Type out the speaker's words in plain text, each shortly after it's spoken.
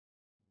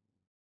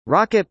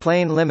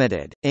Rocketplane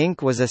Limited,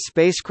 Inc. was a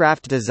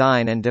spacecraft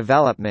design and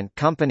development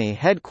company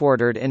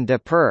headquartered in Des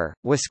Peres,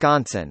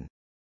 Wisconsin.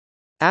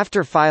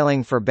 After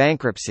filing for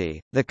bankruptcy,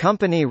 the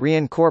company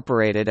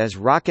reincorporated as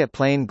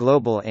Rocketplane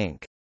Global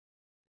Inc.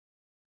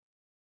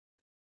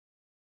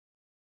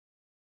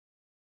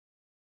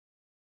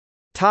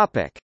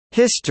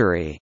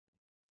 History.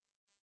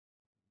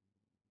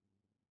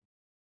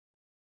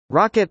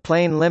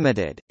 Rocketplane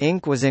Limited,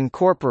 Inc. was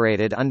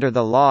incorporated under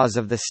the laws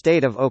of the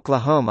state of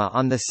Oklahoma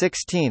on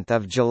 16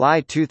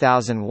 July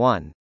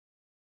 2001.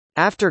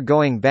 After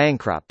going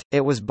bankrupt, it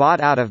was bought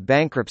out of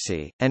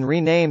bankruptcy, and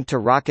renamed to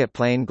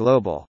Rocketplane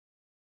Global.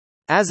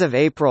 As of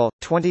April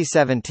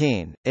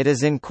 2017, it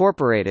is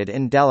incorporated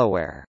in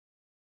Delaware.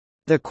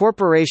 The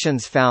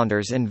corporation's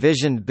founders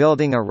envisioned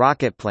building a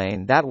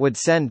rocketplane that would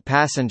send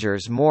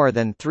passengers more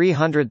than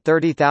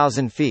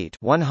 330,000 feet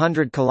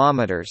 (100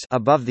 kilometers)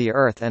 above the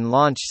Earth and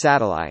launch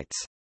satellites.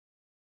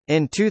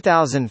 In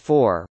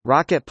 2004,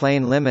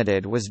 Rocketplane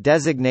Limited was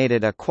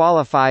designated a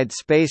qualified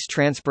space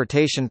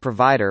transportation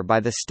provider by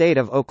the state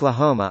of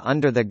Oklahoma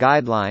under the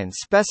guidelines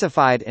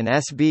specified in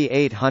SB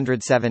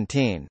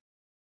 817.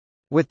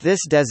 With this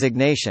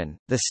designation,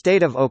 the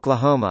state of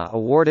Oklahoma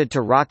awarded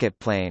to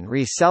Rocketplane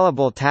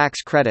resellable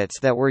tax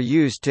credits that were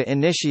used to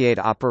initiate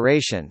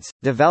operations,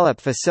 develop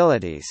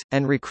facilities,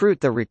 and recruit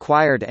the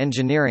required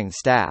engineering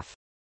staff.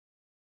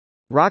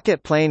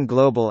 Rocketplane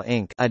Global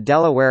Inc., a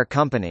Delaware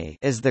company,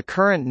 is the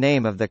current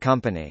name of the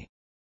company.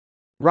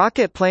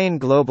 Rocketplane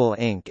Global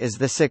Inc. is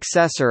the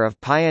successor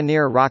of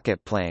Pioneer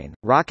Rocketplane,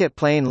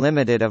 Rocketplane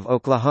Limited of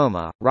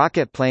Oklahoma,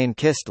 Rocketplane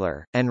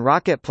Kistler, and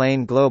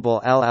Rocketplane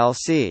Global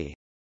LLC.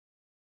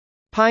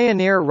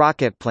 Pioneer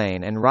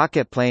Rocketplane and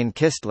Rocketplane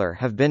Kistler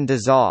have been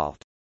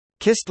dissolved.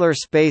 Kistler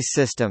Space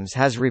Systems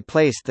has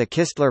replaced the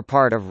Kistler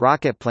part of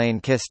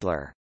Rocketplane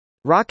Kistler.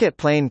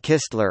 Rocketplane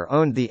Kistler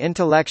owned the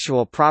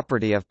intellectual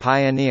property of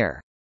Pioneer.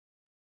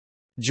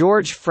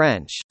 George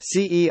French,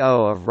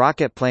 CEO of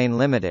Rocketplane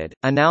Limited,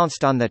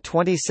 announced on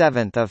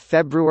 27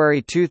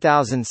 February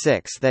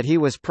 2006 that he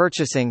was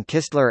purchasing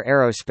Kistler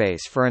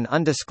Aerospace for an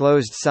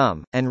undisclosed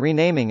sum, and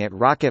renaming it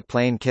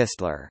Rocketplane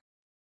Kistler.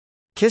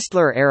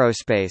 Kistler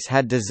Aerospace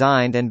had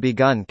designed and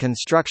begun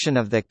construction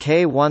of the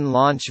K-1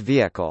 launch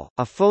vehicle,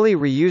 a fully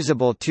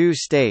reusable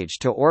two-stage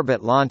to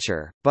orbit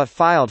launcher, but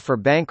filed for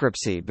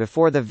bankruptcy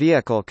before the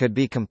vehicle could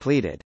be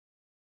completed.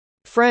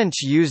 French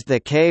used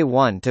the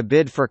K-1 to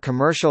bid for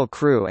commercial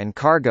crew and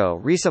cargo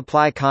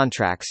resupply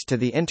contracts to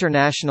the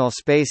International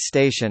Space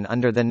Station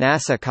under the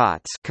NASA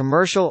COTS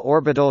Commercial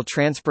Orbital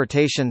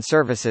Transportation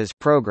Services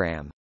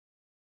program.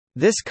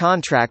 This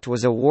contract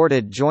was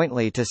awarded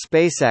jointly to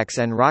SpaceX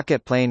and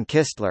Rocketplane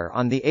Kistler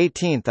on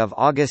 18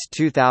 August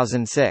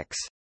 2006.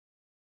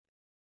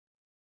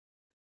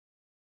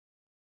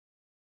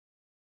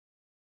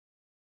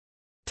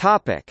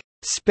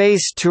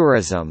 Space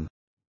tourism.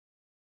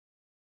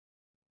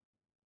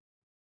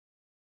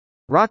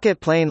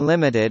 Rocketplane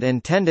Limited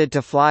intended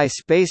to fly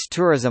space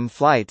tourism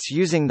flights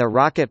using the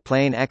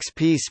Rocketplane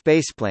XP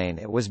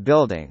spaceplane it was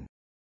building.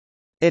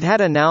 It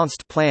had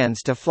announced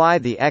plans to fly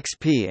the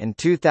XP in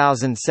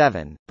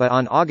 2007, but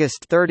on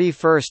August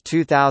 31,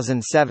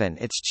 2007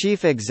 its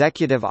chief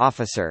executive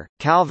officer,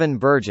 Calvin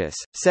Burgess,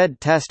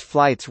 said test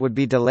flights would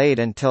be delayed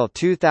until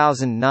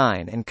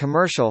 2009 and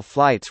commercial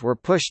flights were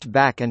pushed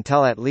back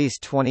until at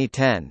least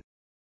 2010.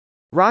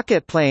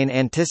 Rocketplane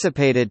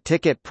anticipated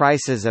ticket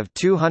prices of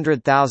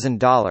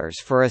 $200,000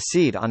 for a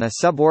seat on a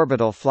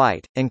suborbital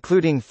flight,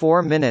 including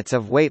 4 minutes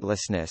of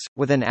weightlessness,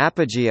 with an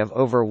apogee of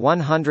over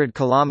 100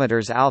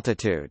 km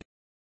altitude.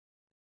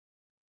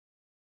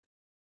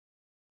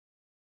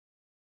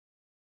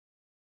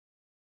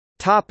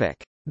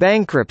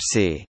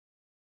 Bankruptcy.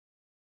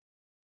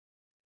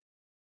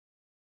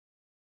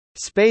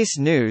 Space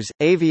News,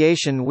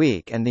 Aviation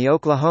Week and the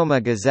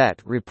Oklahoma Gazette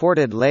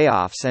reported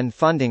layoffs and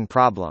funding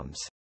problems.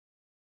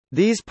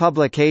 These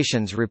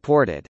publications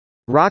reported,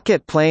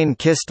 "Rocketplane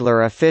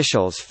Kistler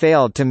officials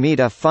failed to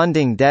meet a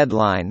funding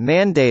deadline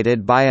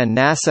mandated by a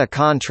NASA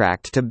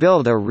contract to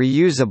build a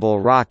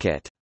reusable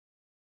rocket."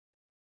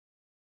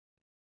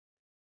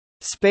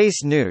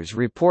 Space News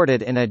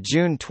reported in a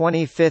June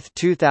 25,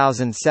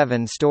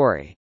 2007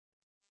 story,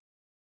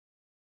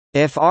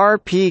 "If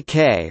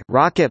RPK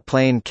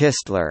Rocketplane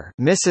Kistler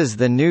misses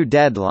the new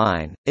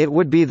deadline, it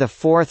would be the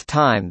fourth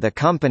time the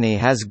company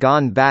has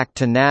gone back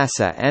to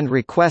NASA and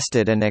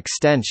requested an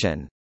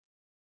extension."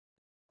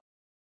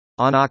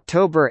 On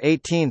October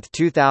 18,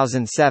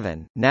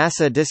 2007,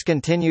 NASA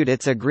discontinued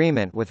its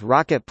agreement with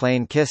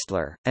Rocketplane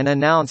Kistler, and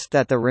announced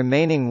that the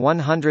remaining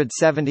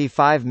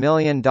 $175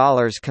 million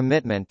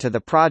commitment to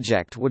the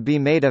project would be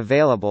made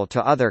available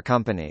to other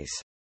companies.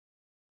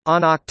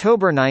 On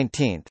October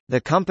 19, the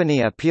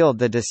company appealed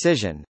the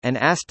decision, and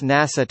asked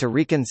NASA to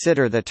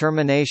reconsider the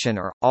termination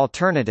or,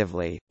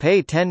 alternatively,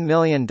 pay $10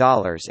 million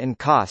in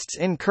costs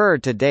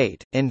incurred to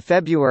date. In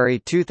February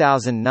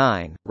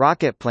 2009,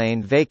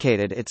 Rocketplane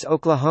vacated its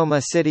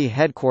Oklahoma City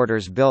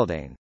headquarters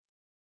building.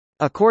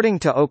 According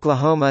to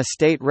Oklahoma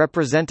State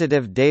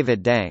Representative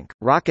David Dank,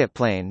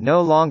 Rocketplane no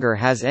longer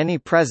has any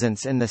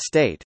presence in the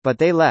state, but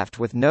they left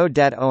with no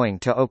debt owing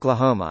to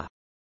Oklahoma.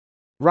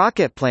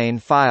 Rocketplane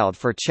filed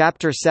for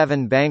Chapter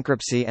 7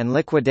 bankruptcy and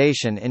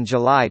liquidation in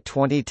July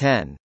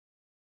 2010.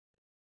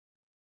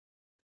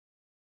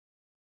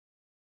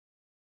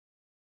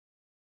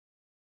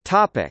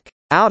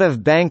 Out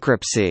of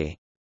bankruptcy.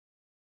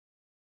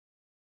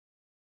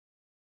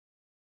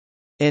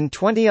 In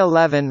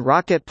 2011,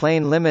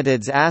 Rocketplane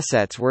Limited's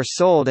assets were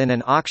sold in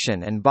an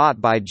auction and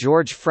bought by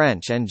George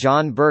French and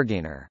John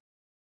Berginer.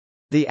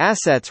 The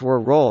assets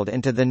were rolled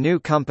into the new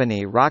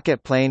company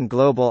Rocketplane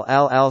Global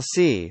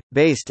LLC,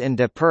 based in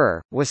Des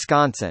Peres,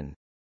 Wisconsin.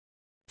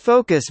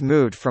 Focus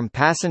moved from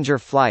passenger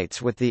flights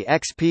with the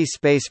XP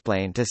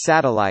spaceplane to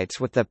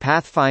satellites with the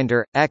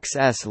Pathfinder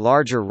XS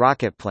larger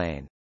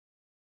rocketplane.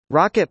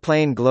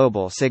 Rocketplane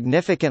Global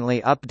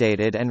significantly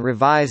updated and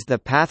revised the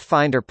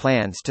Pathfinder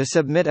plans to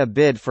submit a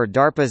bid for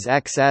DARPA's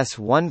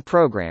XS-1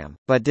 program,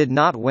 but did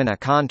not win a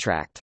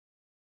contract.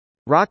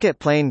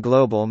 Rocketplane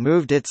Global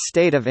moved its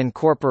state of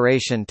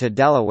incorporation to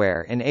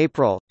Delaware in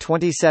April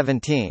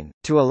 2017,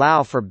 to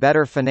allow for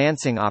better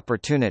financing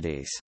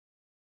opportunities.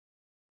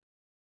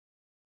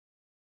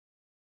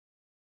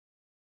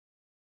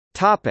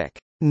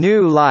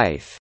 New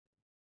life.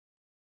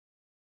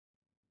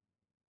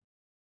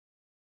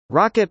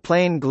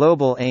 Rocketplane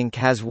Global Inc.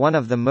 has one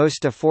of the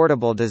most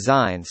affordable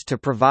designs to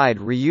provide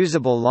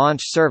reusable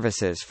launch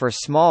services for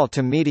small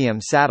to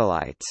medium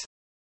satellites.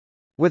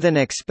 With an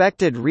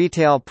expected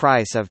retail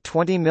price of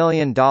 $20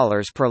 million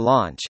per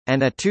launch,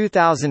 and a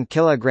 2,000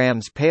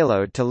 kg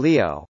payload to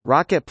LEO,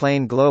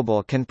 Rocketplane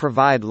Global can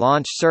provide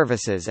launch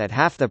services at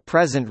half the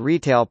present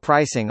retail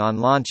pricing on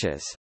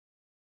launches.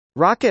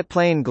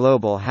 Rocketplane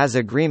Global has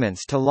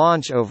agreements to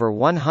launch over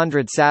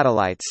 100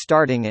 satellites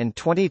starting in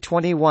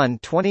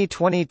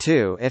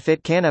 2021-2022 if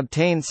it can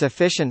obtain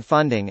sufficient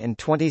funding in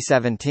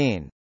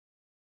 2017.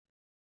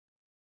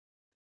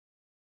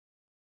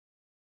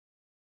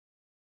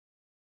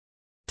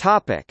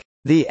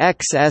 The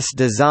XS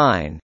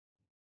design.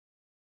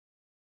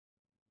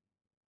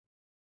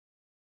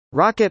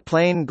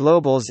 Rocketplane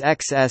Global's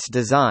XS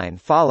design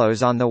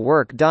follows on the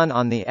work done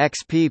on the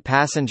XP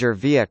passenger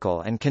vehicle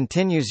and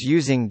continues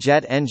using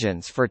jet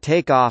engines for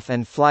takeoff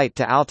and flight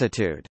to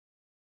altitude.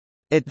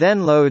 It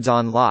then loads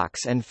on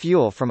LOX and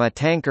fuel from a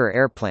tanker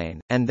airplane,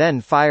 and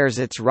then fires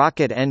its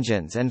rocket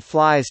engines and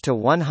flies to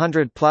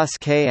 100+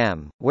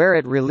 km, where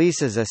it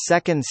releases a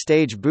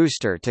second-stage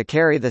booster to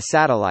carry the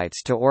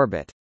satellites to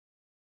orbit.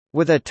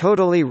 With a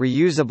totally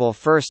reusable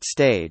first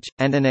stage,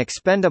 and an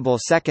expendable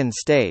second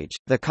stage,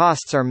 the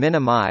costs are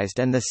minimized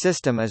and the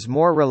system is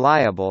more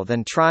reliable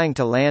than trying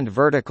to land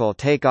vertical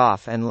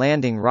takeoff and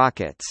landing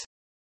rockets.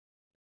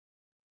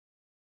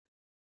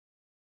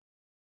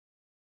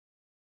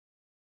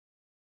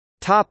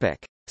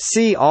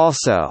 See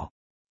also: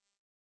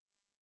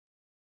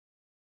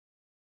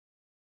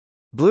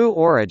 Blue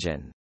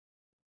Origin,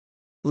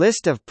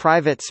 List of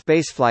private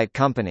spaceflight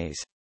companies,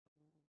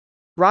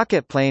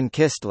 Rocketplane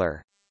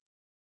Kistler,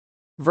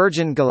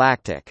 Virgin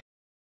Galactic.